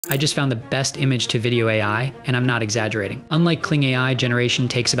I just found the best image to video AI, and I'm not exaggerating. Unlike Kling AI, generation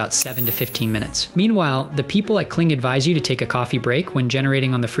takes about 7 to 15 minutes. Meanwhile, the people at Kling advise you to take a coffee break when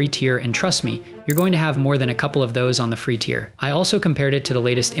generating on the free tier, and trust me, you're going to have more than a couple of those on the free tier. I also compared it to the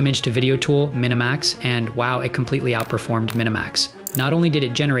latest image to video tool, Minimax, and wow, it completely outperformed Minimax. Not only did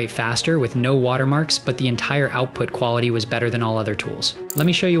it generate faster with no watermarks, but the entire output quality was better than all other tools. Let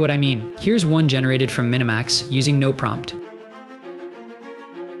me show you what I mean. Here's one generated from Minimax using no prompt.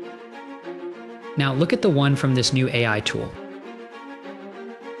 Now look at the one from this new AI tool.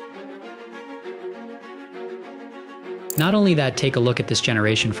 Not only that, take a look at this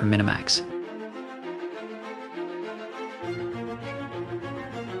generation from Minimax.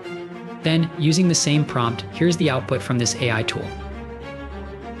 Then, using the same prompt, here's the output from this AI tool.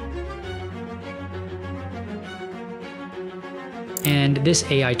 And this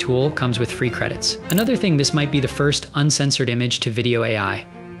AI tool comes with free credits. Another thing, this might be the first uncensored image to video AI.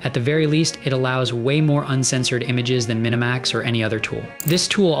 At the very least, it allows way more uncensored images than Minimax or any other tool. This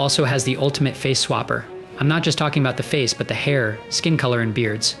tool also has the ultimate face swapper. I'm not just talking about the face, but the hair, skin color, and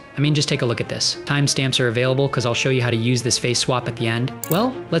beards. I mean, just take a look at this. Timestamps are available because I'll show you how to use this face swap at the end.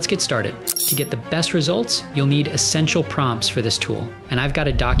 Well, let's get started. To get the best results, you'll need essential prompts for this tool. And I've got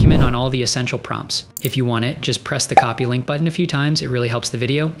a document on all the essential prompts. If you want it, just press the copy link button a few times. It really helps the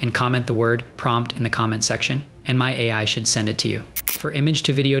video, and comment the word prompt in the comment section, and my AI should send it to you. For image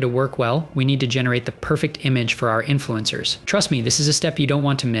to video to work well, we need to generate the perfect image for our influencers. Trust me, this is a step you don't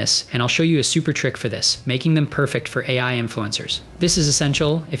want to miss, and I'll show you a super trick for this, making them perfect for AI influencers. This is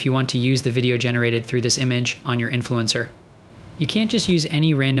essential if you want to use the video generated through this image on your influencer. You can't just use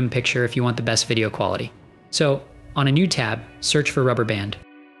any random picture if you want the best video quality. So, on a new tab, search for rubber band.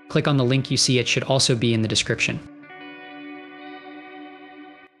 Click on the link you see, it should also be in the description.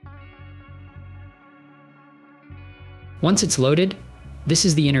 Once it's loaded, this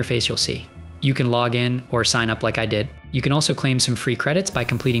is the interface you'll see. You can log in or sign up like I did. You can also claim some free credits by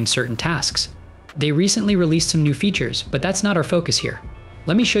completing certain tasks. They recently released some new features, but that's not our focus here.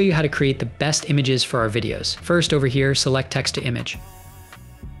 Let me show you how to create the best images for our videos. First, over here, select text to image.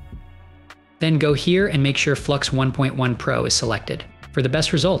 Then go here and make sure Flux 1.1 Pro is selected. For the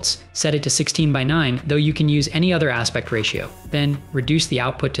best results, set it to 16:9, though you can use any other aspect ratio. Then reduce the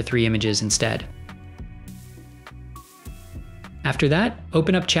output to 3 images instead. After that,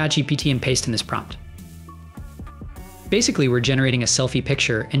 open up ChatGPT and paste in this prompt. Basically, we're generating a selfie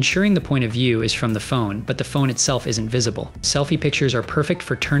picture, ensuring the point of view is from the phone, but the phone itself isn't visible. Selfie pictures are perfect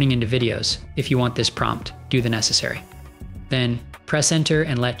for turning into videos. If you want this prompt, do the necessary. Then, press enter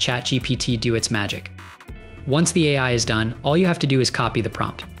and let ChatGPT do its magic. Once the AI is done, all you have to do is copy the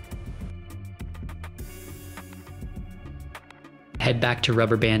prompt. Head back to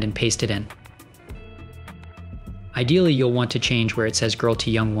rubber band and paste it in. Ideally, you'll want to change where it says girl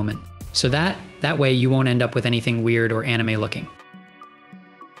to young woman. So that way you won't end up with anything weird or anime looking.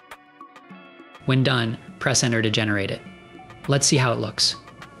 When done, press enter to generate it. Let's see how it looks.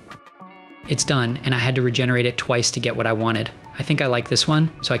 It's done, and I had to regenerate it twice to get what I wanted. I think I like this one,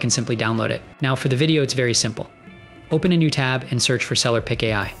 so I can simply download it. Now for the video, it's very simple. Open a new tab and search for seller Pic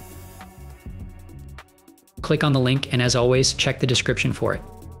AI. Click on the link, and as always, check the description for it.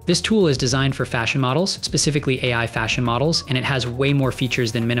 This tool is designed for fashion models, specifically AI fashion models, and it has way more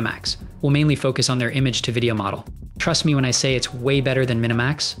features than Minimax. We'll mainly focus on their image to video model. Trust me when I say it's way better than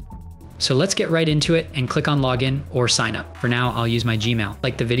Minimax. So let's get right into it and click on login or sign up. For now, I'll use my Gmail.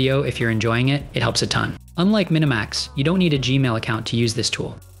 Like the video, if you're enjoying it, it helps a ton. Unlike Minimax, you don't need a Gmail account to use this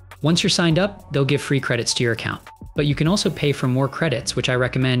tool. Once you're signed up, they'll give free credits to your account. But you can also pay for more credits, which I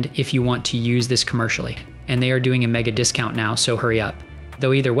recommend if you want to use this commercially. And they are doing a mega discount now, so hurry up.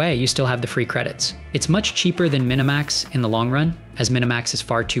 Though either way, you still have the free credits. It's much cheaper than Minimax in the long run, as Minimax is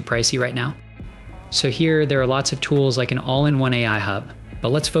far too pricey right now. So here, there are lots of tools like an all-in-one AI hub, but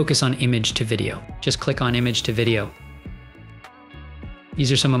let's focus on image to video. Just click on image to video.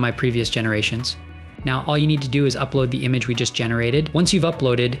 These are some of my previous generations. Now, all you need to do is upload the image we just generated. Once you've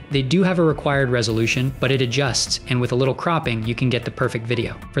uploaded, they do have a required resolution, but it adjusts, and with a little cropping, you can get the perfect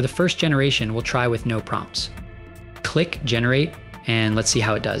video. For the first generation, we'll try with no prompts. Click generate, and let's see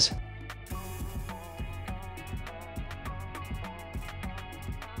how it does.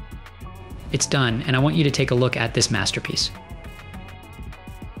 It's done, and I want you to take a look at this masterpiece.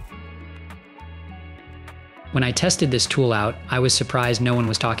 When I tested this tool out, I was surprised no one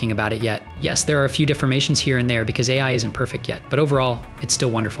was talking about it yet. Yes, there are a few deformations here and there because AI isn't perfect yet, but overall, it's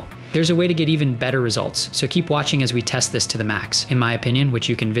still wonderful. There's a way to get even better results, so keep watching as we test this to the max. In my opinion, which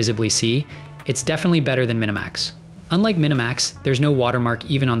you can visibly see, it's definitely better than Minimax. Unlike Minimax, there's no watermark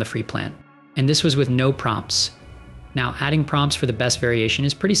even on the free plan. And this was with no prompts. Now, adding prompts for the best variation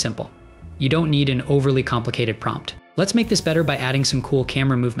is pretty simple. You don't need an overly complicated prompt. Let's make this better by adding some cool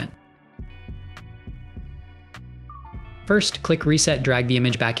camera movement. First, click Reset, drag the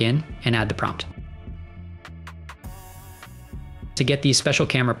image back in, and add the prompt. To get these special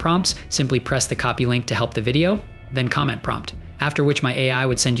camera prompts, simply press the copy link to help the video, then comment prompt, after which my AI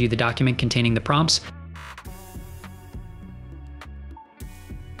would send you the document containing the prompts.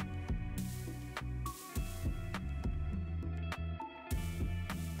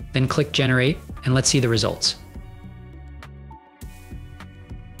 Then click Generate, and let's see the results.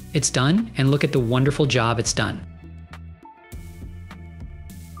 It's done, and look at the wonderful job it's done.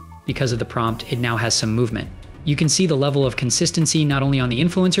 Because of the prompt, it now has some movement. You can see the level of consistency not only on the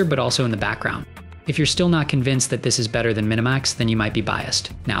influencer, but also in the background. If you're still not convinced that this is better than Minimax, then you might be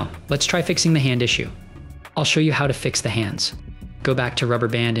biased. Now, let's try fixing the hand issue. I'll show you how to fix the hands. Go back to rubber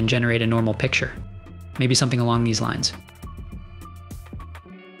band and generate a normal picture. Maybe something along these lines.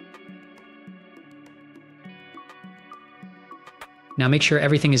 Now make sure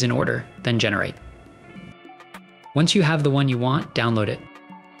everything is in order, then generate. Once you have the one you want, download it.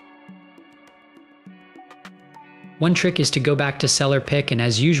 One trick is to go back to Seller Pic and,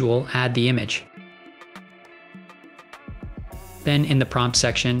 as usual, add the image. Then in the prompt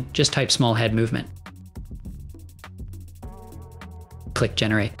section, just type small head movement. Click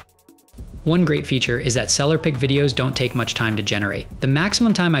Generate. One great feature is that Seller Pic videos don't take much time to generate. The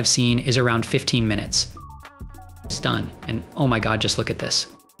maximum time I've seen is around 15 minutes. It's done, and oh my god, just look at this.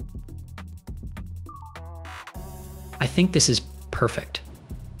 I think this is perfect.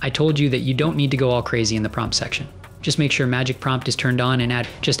 I told you that you don't need to go all crazy in the prompt section. Just make sure magic prompt is turned on and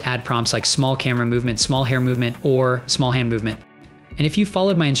just add prompts like small camera movement, small hair movement, or small hand movement. And if you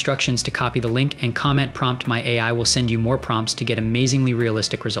followed my instructions to copy the link and comment prompt, my AI will send you more prompts to get amazingly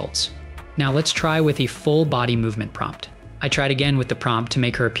realistic results. Now let's try with a full body movement prompt. I tried again with the prompt to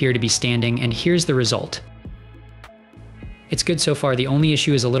make her appear to be standing, and here's the result. It's good so far, the only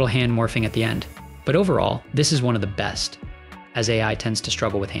issue is a little hand morphing at the end. But overall, this is one of the best, as AI tends to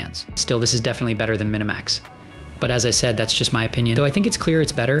struggle with hands. Still, this is definitely better than Minimax. But as I said, that's just my opinion. Though I think it's clear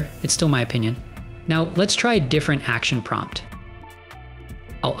it's better, it's still my opinion. Now let's try a different action prompt.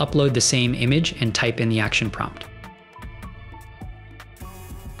 I'll upload the same image and type in the action prompt.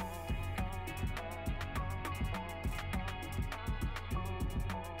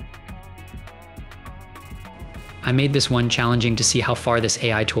 I made this one challenging to see how far this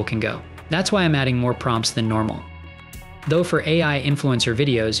AI tool can go. That's why I'm adding more prompts than normal. Though for AI influencer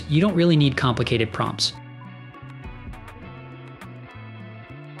videos, you don't really need complicated prompts.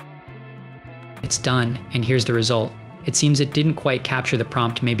 It's done, and here's the result. It seems it didn't quite capture the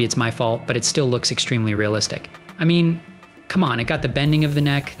prompt, maybe it's my fault, but it still looks extremely realistic. I mean, come on, it got the bending of the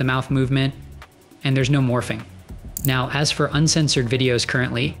neck, the mouth movement, and there's no morphing. Now, as for uncensored videos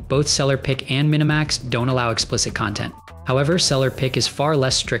currently, both Seller Pic and Minimax don't allow explicit content. However, Seller Pic is far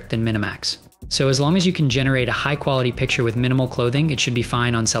less strict than Minimax. So as long as you can generate a high quality picture with minimal clothing, it should be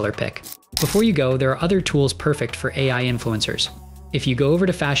fine on Seller Pic. Before you go, there are other tools perfect for AI influencers. If you go over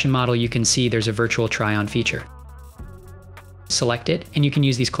to Fashion Model, you can see there's a virtual try-on feature. Select it, and you can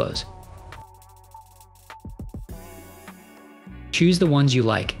use these clothes. Choose the ones you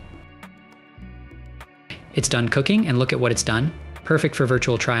like. It's done cooking, and look at what it's done. Perfect for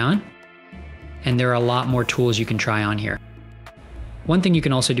virtual try-on. And there are a lot more tools you can try on here. One thing you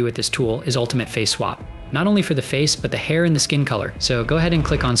can also do with this tool is ultimate face swap. Not only for the face, but the hair and the skin color. So go ahead and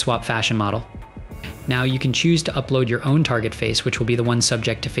click on Swap Fashion Model. Now you can choose to upload your own target face, which will be the one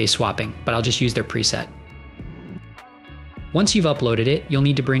subject to face swapping, but I'll just use their preset. Once you've uploaded it, you'll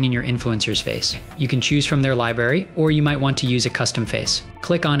need to bring in your influencer's face. You can choose from their library, or you might want to use a custom face.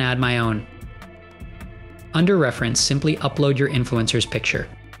 Click on Add My Own. Under Reference, simply upload your influencer's picture.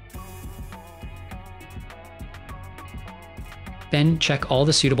 Then check all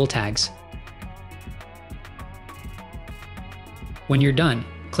the suitable tags. When you're done,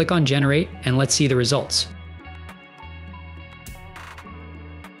 click on Generate and let's see the results.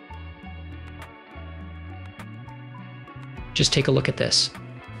 Just take a look at this.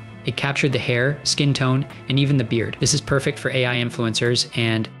 It captured the hair, skin tone, and even the beard. This is perfect for AI influencers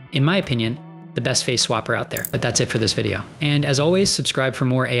and, in my opinion, the best face swapper out there. But that's it for this video. And as always, subscribe for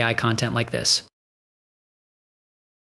more AI content like this.